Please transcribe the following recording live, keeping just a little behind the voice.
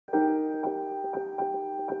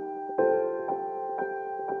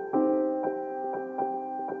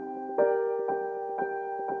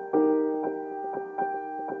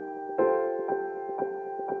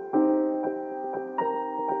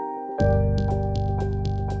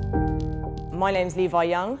My name's Levi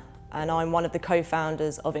Young and I'm one of the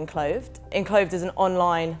co-founders of Enclothed. Enclothed is an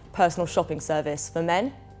online personal shopping service for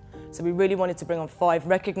men. So we really wanted to bring on 5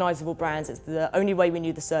 recognisable brands. It's the only way we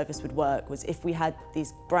knew the service would work was if we had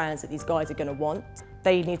these brands that these guys are going to want.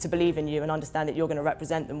 They need to believe in you and understand that you're going to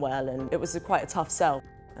represent them well, and it was quite a tough sell.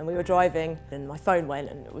 And we were driving and my phone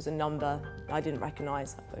went and it was a number I didn't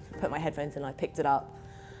recognise. I put my headphones in and I picked it up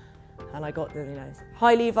and I got the,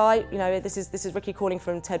 "Hi Levi, this is Ricky calling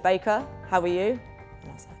from Ted Baker. How are you?" And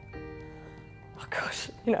I was like, "Oh gosh,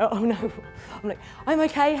 oh no." I'm like, "I'm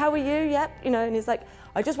okay, how are you?" "Yep," and he's like,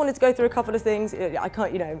 "I just wanted to go through a couple of things. I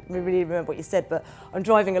can't, really remember what you said, but I'm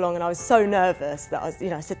driving along and I was so nervous that I said,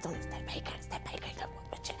 "It's Ted Baker, it's Ted Baker."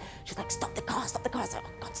 She's like, "Stop the car, stop the car." I was like,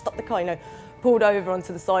 "Oh God, stop the car," pulled over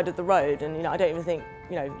onto the side of the road, and I don't even think,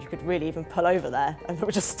 you could really even pull over there, and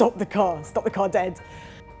we just stop the car dead.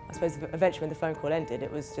 I suppose eventually when the phone call ended,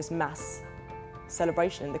 it was just mass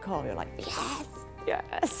celebration in the car. We were like, yes,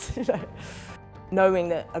 yes. Knowing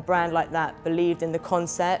that a brand like that believed in the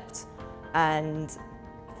concept and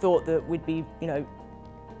thought that we'd be,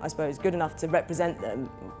 I suppose, good enough to represent them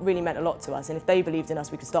really meant a lot to us. And if they believed in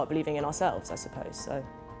us, we could start believing in ourselves, I suppose. So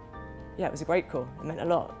yeah, it was a great call. It meant a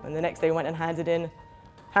lot. And the next day we went and handed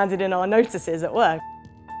in our notices at work.